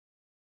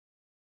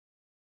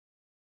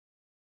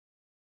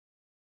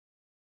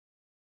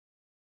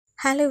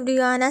Hello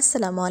everyone,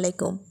 Assalamu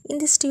alaikum. In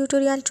this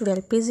tutorial today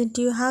I'll present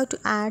you how to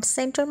add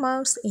center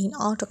marks in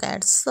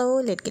AutoCAD. So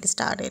let's get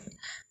started.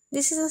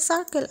 This is a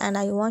circle and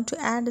I want to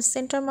add the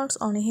center marks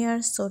on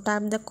here. So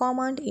type the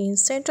command in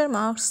center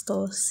marks.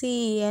 So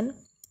CENTER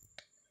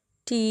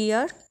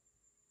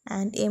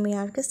and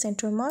MARK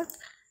center mark,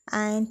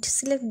 and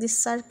select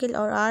this circle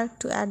or arc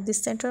to add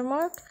this center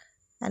mark,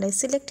 and I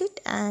select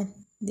it, and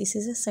this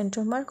is a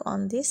center mark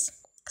on this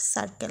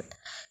circle.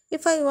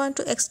 If I want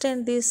to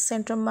extend this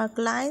center mark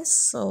lines,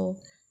 so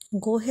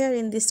go here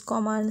in this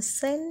command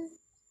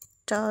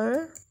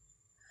Center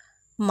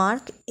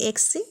Mark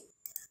XC,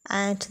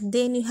 and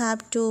then you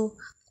have to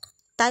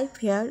type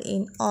here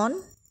in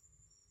on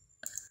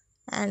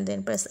and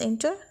then press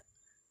enter.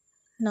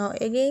 Now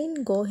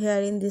again go here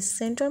in this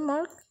center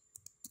mark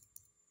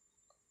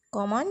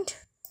command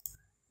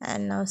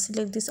and now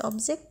select this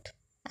object,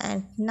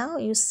 and now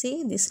you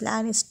see this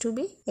line is to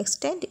be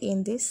extended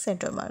in this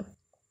center mark.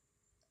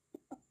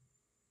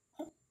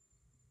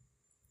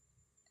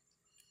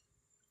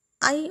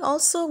 I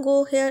also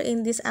go here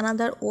in this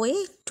another way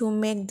to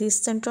make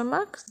this center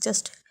mark.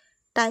 Just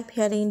type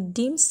here in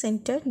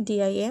DIMCENTER,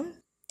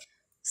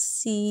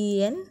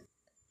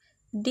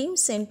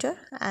 DIMCENTER,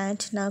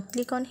 and now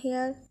click on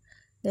here,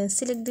 then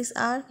select this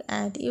arc,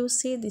 and you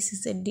see this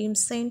is a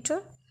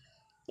DIMCENTER.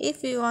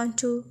 If you want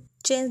to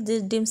change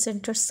this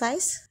DIMCENTER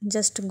size,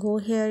 just go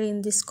here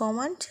in this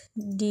command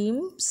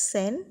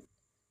DIMCEN,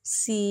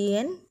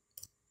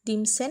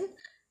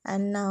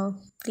 and now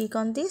click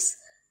on this.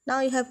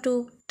 Now you have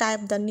to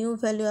type the new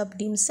value of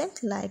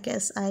DIMCENT, like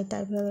as I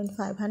type here in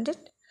 500.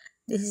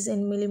 This is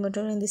in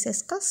millimeter in this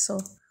scale,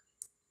 so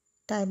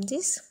type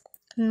this.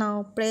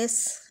 Now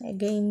press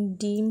again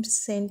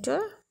DIMCENTER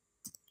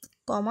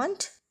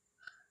command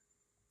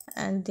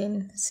and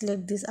then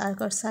select this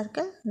arc or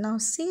circle. Now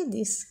see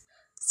this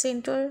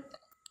center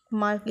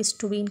mark is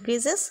to be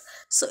increases.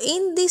 So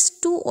in these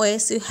two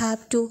ways you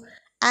have to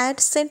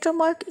add center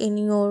mark in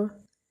your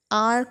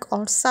arc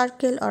or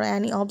circle or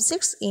any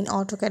objects in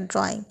AutoCAD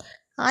drawing.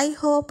 I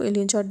hope you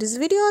enjoyed this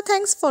video.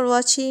 Thanks for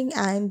watching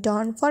and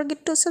don't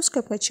forget to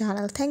subscribe my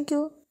channel. Thank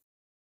you.